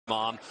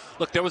Mom.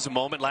 Look, there was a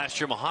moment last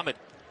year Muhammad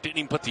didn't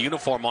even put the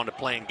uniform on to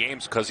play in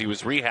games because he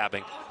was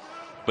rehabbing.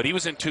 But he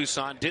was in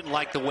Tucson, didn't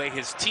like the way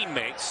his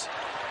teammates,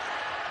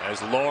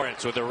 as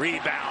Lawrence with a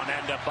rebound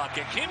and a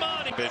bucket.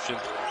 Kimani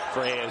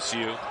for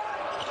ASU.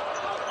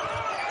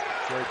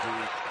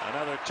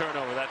 Another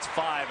turnover. That's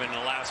 5 in the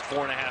last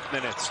 4.5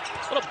 minutes.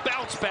 Little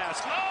bounce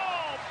pass.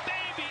 Oh,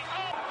 baby.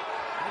 Oh.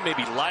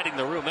 Maybe lighting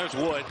the room. There's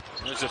Wood.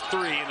 There's a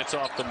 3, and it's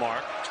off the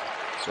mark.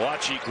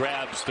 Wachi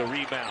grabs the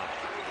rebound.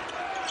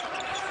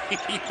 He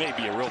may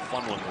be a real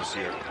fun one this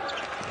year.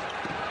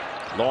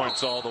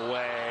 Lawrence all the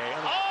way.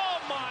 Oh,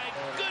 my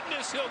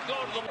goodness. He'll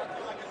go to the...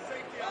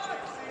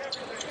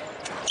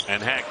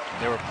 And heck,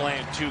 they were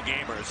playing 2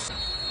 gamers.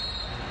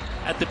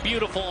 At the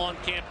beautiful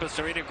on-campus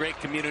arena, great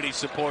community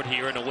support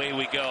here, and away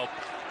we go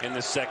in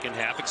the second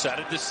half.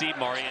 Excited to see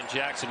Marianne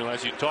Jackson, who,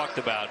 as you talked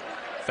about,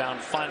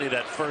 found finally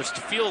that first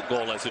field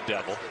goal as a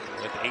Devil,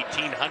 with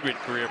 1,800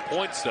 career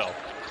points, though,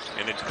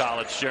 in its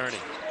college journey.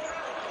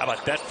 How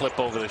about that flip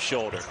over the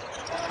shoulder?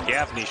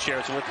 Gaffney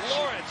shares with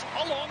Lawrence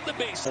along the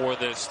base for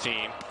this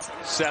team.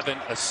 7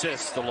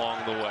 assists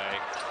along the way.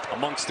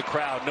 Amongst the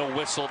crowd, no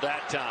whistle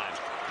that time.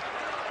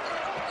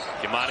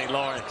 Kimani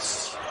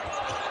Lawrence.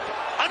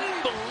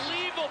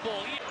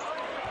 Unbelievable.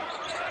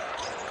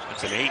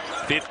 It's an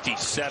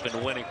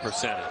 .857 winning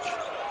percentage.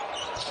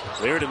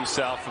 Cleared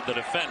himself from the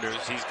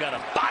defenders. He's got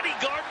a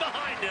bodyguard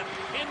behind him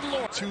in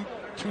Lawrence.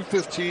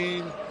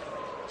 215,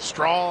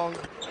 strong.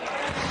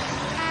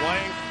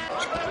 Playing.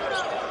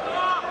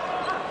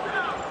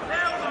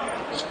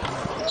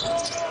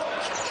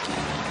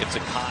 It's a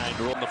kind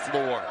roll on the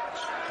floor.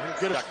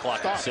 Shot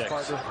clock at 6.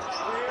 Partner.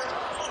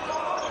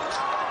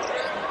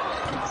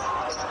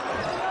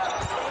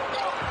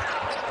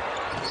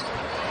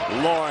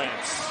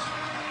 Lawrence.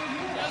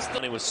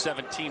 He was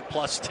 17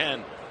 plus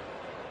 10.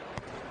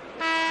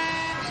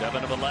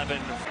 7 of 11.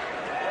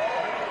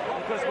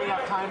 Because we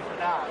have time for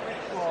that.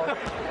 Well,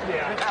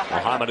 yeah.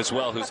 Muhammad as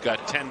well, who's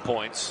got 10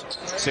 points,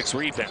 6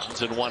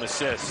 rebounds, and 1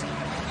 assist.